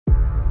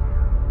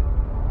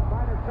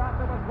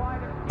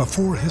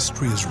Before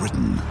history is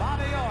written,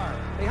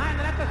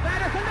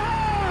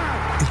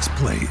 it's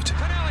played.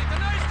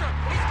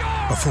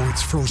 Before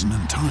it's frozen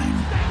in time,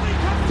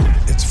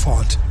 it's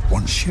fought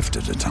one shift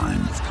at a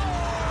time.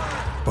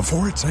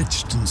 Before it's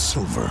etched in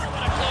silver,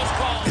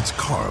 it's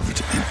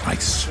carved in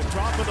ice.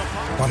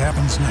 What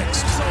happens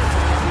next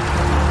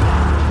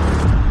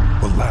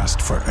will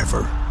last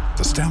forever.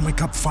 The Stanley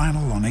Cup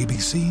Final on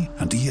ABC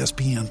and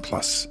ESPN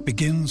Plus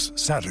begins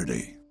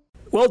Saturday.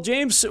 Well,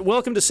 James,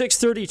 welcome to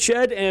 630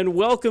 Ched, and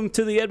welcome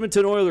to the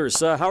Edmonton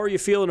Oilers. How are you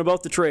feeling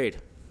about the trade?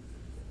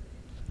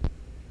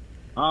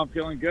 I'm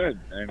feeling good.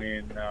 I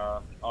mean,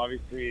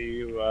 obviously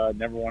you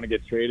never want to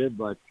get traded,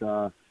 but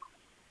when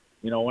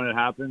it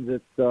happens,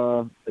 it's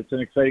an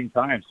exciting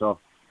time. So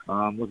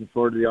I'm looking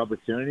forward to the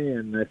opportunity,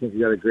 and I think we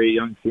got a great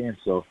young team,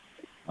 so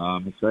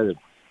I'm excited.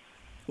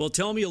 Well,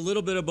 tell me a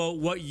little bit about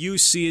what you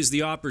see as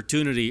the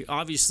opportunity.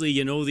 Obviously,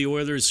 the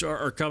Oilers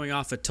are coming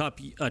off a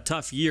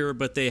tough year,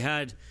 but they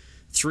had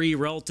three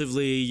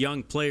relatively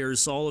young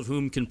players, all of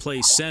whom can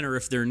play center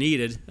if they're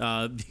needed.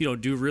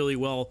 Do really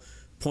well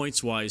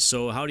points wise.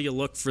 So, how do you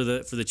look for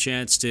the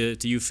chance to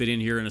you fit in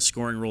here in a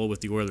scoring role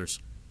with the Oilers?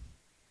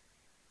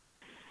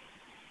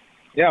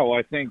 Yeah, well,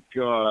 I think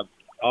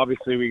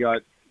obviously we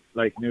got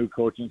new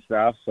coaching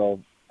staff,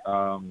 so.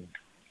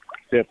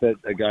 Tippett,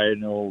 a guy I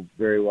know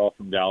very well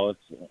from Dallas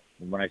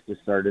when I just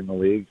started in the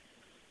league.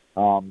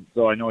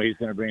 So I know he's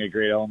going to bring a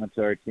great element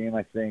to our team.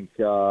 I think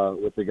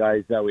with the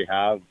guys that we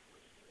have,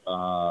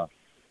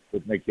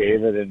 with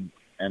McDavid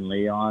and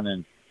Leon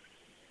and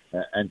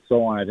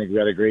so on, I think we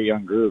got a great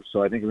young group.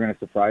 So I think we're going to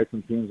surprise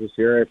some teams this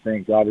year. I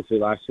think obviously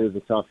last year was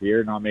a tough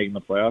year, not making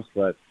the playoffs,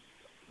 but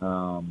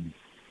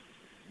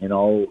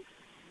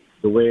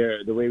the way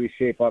we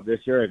shape up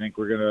this year, I think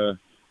we're going to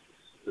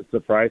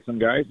surprise some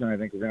guys, and I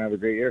think we're going to have a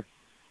great year.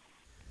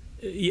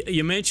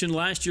 You mentioned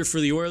last year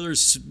for the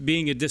Oilers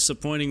being a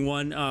disappointing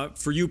one.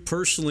 For you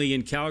personally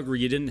in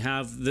Calgary, you didn't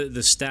have the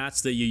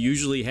stats that you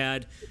usually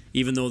had,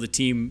 even though the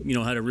team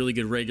had a really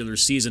good regular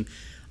season.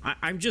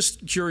 I'm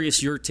just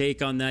curious your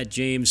take on that,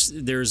 James.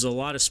 There's a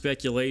lot of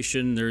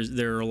speculation.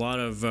 There are a lot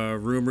of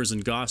rumors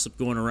and gossip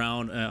going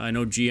around. I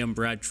know GM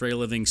Brad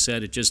Treliving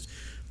said it just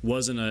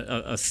wasn't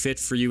a fit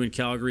for you in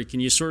Calgary.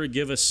 Can you sort of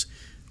give us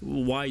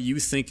why you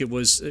think it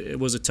was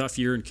a tough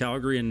year in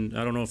Calgary? And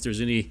I don't know if there's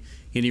any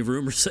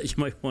rumors that you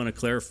might want to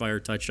clarify or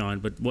touch on,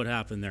 but what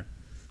happened there?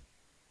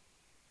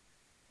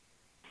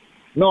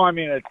 No, I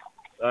mean,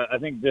 I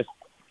think just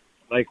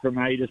from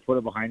how you just put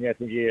it behind you, I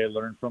think you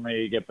learn from it,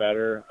 you get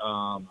better. It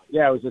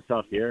was a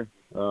tough year.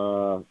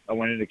 I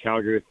went into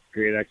Calgary with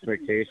great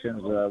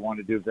expectations. I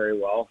wanted to do very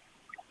well,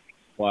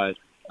 but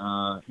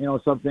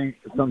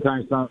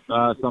sometimes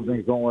some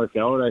things don't work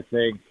out. I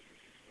think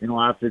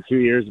after 2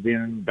 years of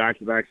being in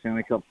back-to-back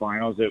Stanley Cup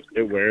Finals,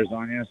 it wears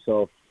on you.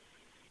 So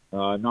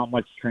not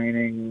much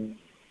training,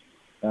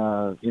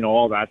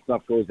 all that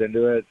stuff goes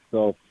into it.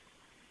 So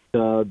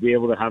to be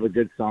able to have a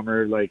good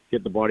summer,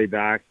 get the body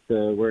back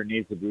to where it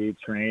needs to be,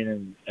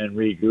 train and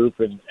regroup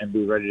and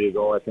be ready to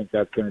go, I think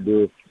that's going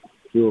to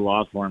do a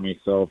lot for me.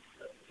 So,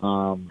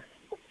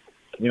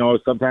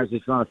 sometimes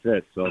it's not a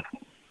fit. So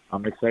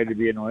I'm excited to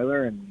be an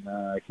Oiler, and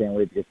I can't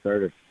wait to get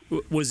started.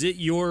 Was it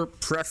your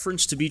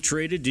preference to be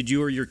traded? Did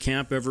you or your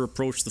camp ever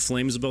approach the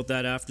Flames about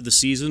that after the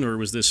season, or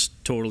was this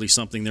totally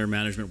something their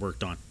management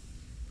worked on?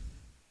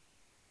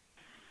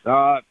 It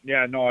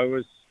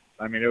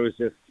was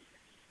just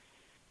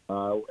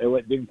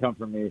it didn't come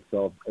from me,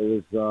 so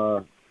it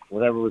was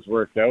whatever was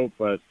worked out.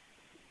 But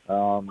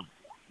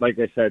like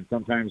I said,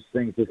 sometimes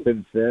things just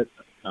didn't fit.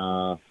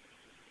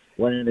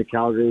 Went into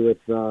Calgary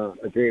with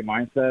a great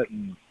mindset,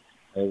 and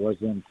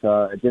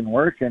it didn't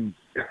work, and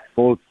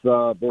both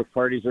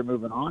parties are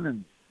moving on,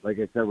 and like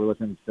I said, we're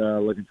looking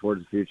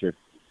towards the future.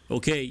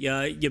 Okay,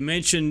 you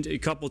mentioned a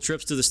couple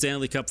trips to the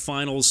Stanley Cup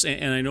Finals,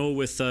 and I know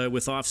with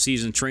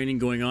off-season training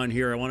going on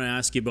here, I want to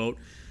ask you about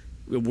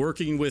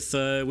working with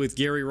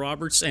Gary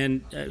Roberts,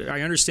 and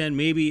I understand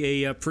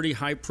maybe a pretty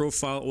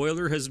high-profile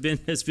Oiler has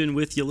been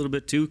with you a little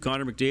bit too,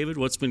 Connor McDavid.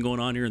 What's been going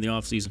on here in the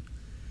off-season?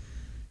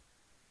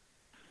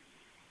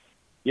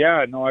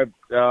 Yeah, no, I've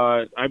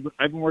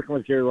been working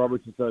with Gary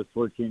Roberts since I was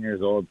 14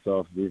 years old,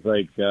 so he's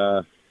like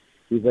my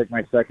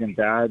second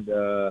dad.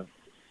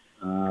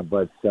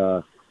 But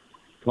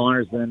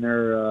Connor's been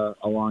there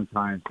a long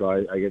time, so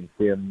I get to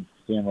see him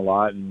a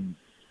lot, and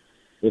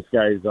this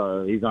guy's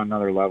he's on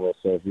another level.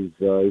 So he's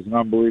an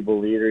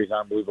unbelievable leader. He's an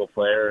unbelievable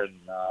player, and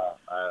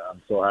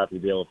I'm so happy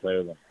to be able to play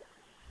with him.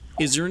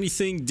 Is there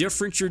anything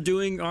different you're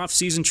doing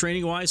off-season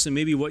training-wise than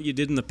maybe what you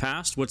did in the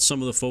past? What's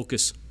some of the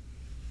focus?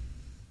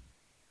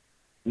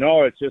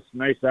 No, it's just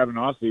nice to have an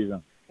off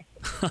season.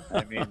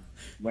 I mean,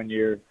 when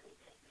you're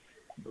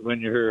going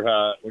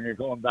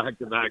back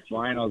to back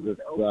finals,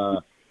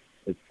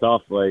 it's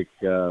tough.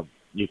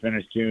 You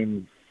finish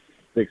June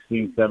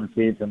 16th,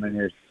 17th, and then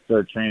you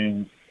start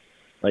training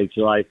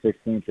July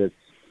 16th.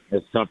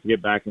 It's tough to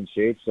get back in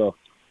shape. So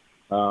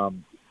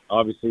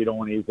obviously you don't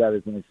want to use that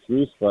as an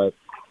excuse, but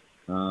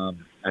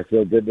I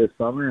feel good this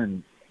summer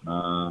and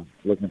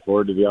looking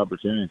forward to the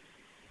opportunity.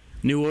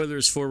 New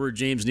Oilers forward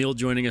James Neal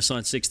joining us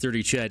on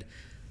 6:30 CHED.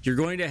 You're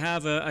going to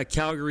have a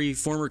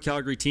former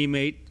Calgary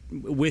teammate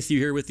with you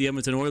here with the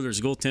Edmonton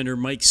Oilers. Goaltender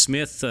Mike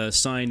Smith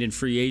signed in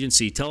free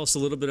agency. Tell us a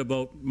little bit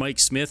about Mike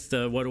Smith,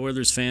 what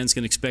Oilers fans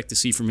can expect to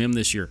see from him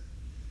this year.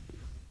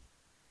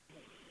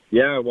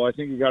 Yeah, well, I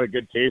think you got a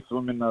good taste of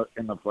him in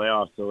the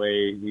playoffs. The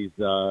way he's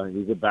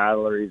a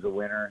battler, he's a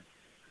winner.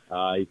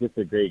 He's just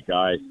a great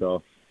guy.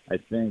 So I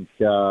think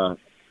the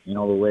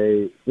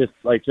way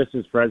just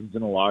his presence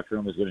in the locker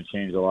room is going to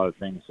change a lot of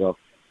things. So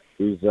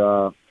he's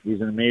an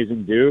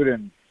amazing dude,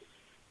 and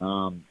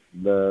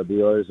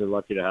the Oilers are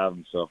lucky to have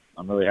him. So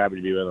I'm really happy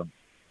to be with him.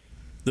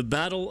 The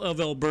Battle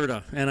of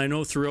Alberta, and I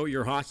know throughout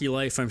your hockey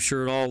life, I'm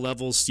sure at all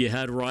levels, you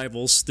had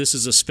rivals. This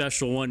is a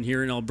special one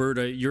here in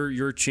Alberta.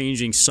 You're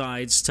changing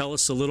sides. Tell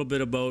us a little bit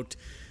about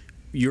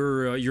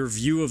your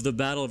view of the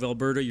Battle of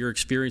Alberta, your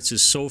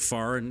experiences so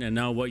far, and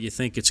now what you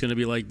think it's going to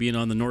be like being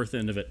on the north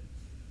end of it.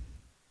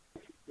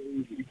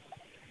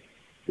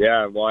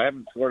 Yeah, well, I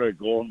haven't scored a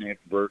goal in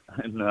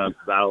the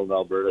Battle of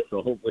Alberta,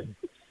 so hopefully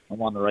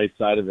I'm on the right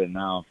side of it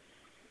now.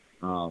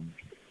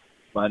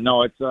 But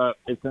no, it's an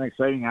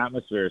exciting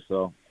atmosphere.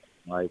 So,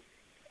 Flames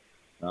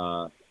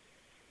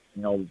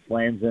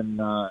and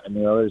the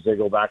Oilers, they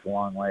go back a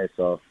long way.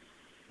 So,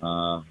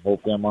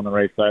 hopefully I'm on the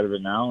right side of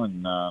it now,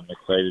 and I'm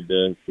excited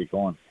to keep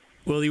going.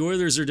 Well, the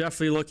Oilers are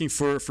definitely looking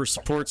for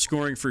support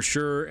scoring for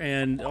sure.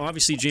 And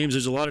obviously, James,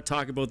 there's a lot of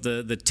talk about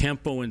the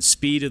tempo and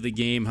speed of the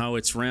game, how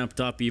it's ramped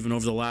up even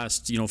over the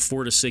last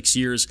 4 to 6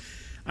 years.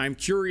 I'm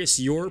curious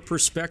your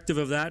perspective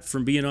of that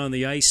from being on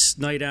the ice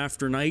night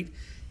after night,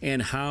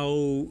 and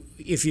how,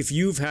 if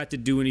you've had to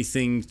do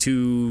anything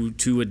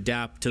to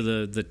adapt to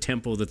the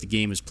tempo that the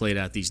game is played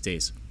at these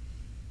days.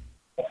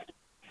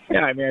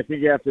 Yeah, I mean, I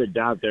think you have to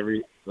adapt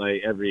every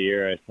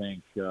year. I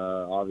think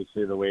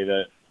obviously the way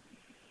the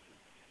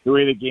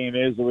game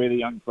is, the way the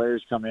young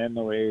players come in,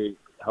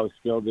 how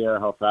skilled they are,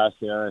 how fast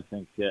they are, I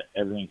think that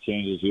everything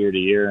changes year to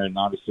year. And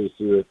obviously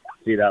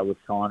see that with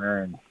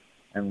Connor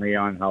and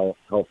Leon, how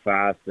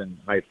fast and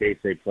high pace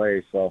they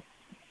play. So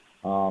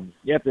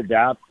you have to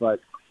adapt, but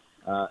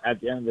at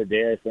the end of the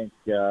day, I think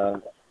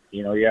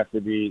you have to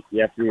be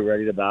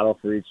ready to battle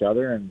for each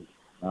other, and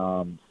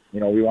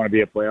we want to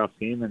be a playoff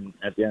team, and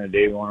at the end of the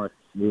day, we want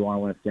to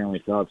win a Stanley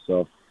Cup.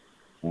 So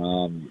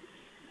when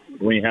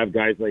you have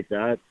guys like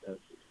that,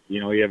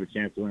 you have a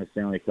chance to win a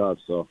Stanley Cup.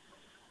 So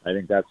I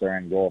think that's our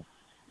end goal.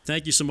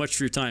 Thank you so much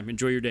for your time.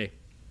 Enjoy your day.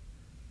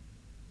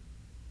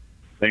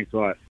 Thanks a lot.